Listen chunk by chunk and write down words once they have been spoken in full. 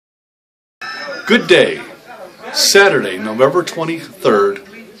Good day. Saturday, November 23rd,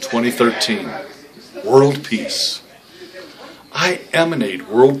 2013. World Peace. I emanate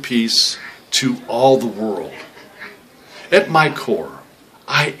world peace to all the world. At my core,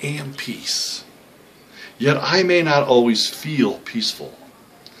 I am peace. Yet I may not always feel peaceful,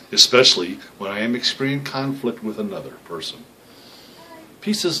 especially when I am experiencing conflict with another person.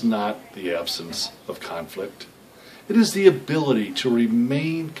 Peace is not the absence of conflict. It is the ability to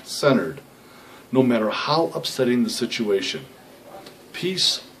remain centered no matter how upsetting the situation.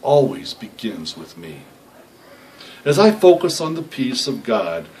 Peace always begins with me. As I focus on the peace of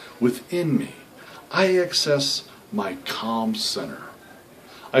God within me, I access my calm center.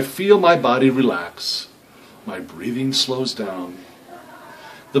 I feel my body relax. My breathing slows down.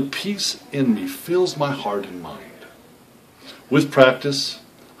 The peace in me fills my heart and mind. With practice,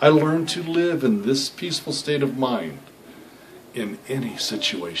 I learn to live in this peaceful state of mind in any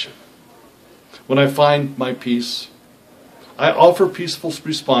situation. When I find my peace, I offer peaceful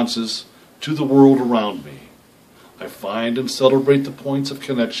responses to the world around me. I find and celebrate the points of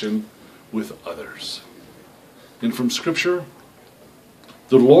connection with others. And from Scripture,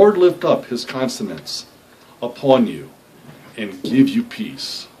 the Lord lift up his countenance upon you and give you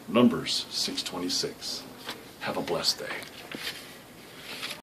peace. Numbers 6:26. Have a blessed day.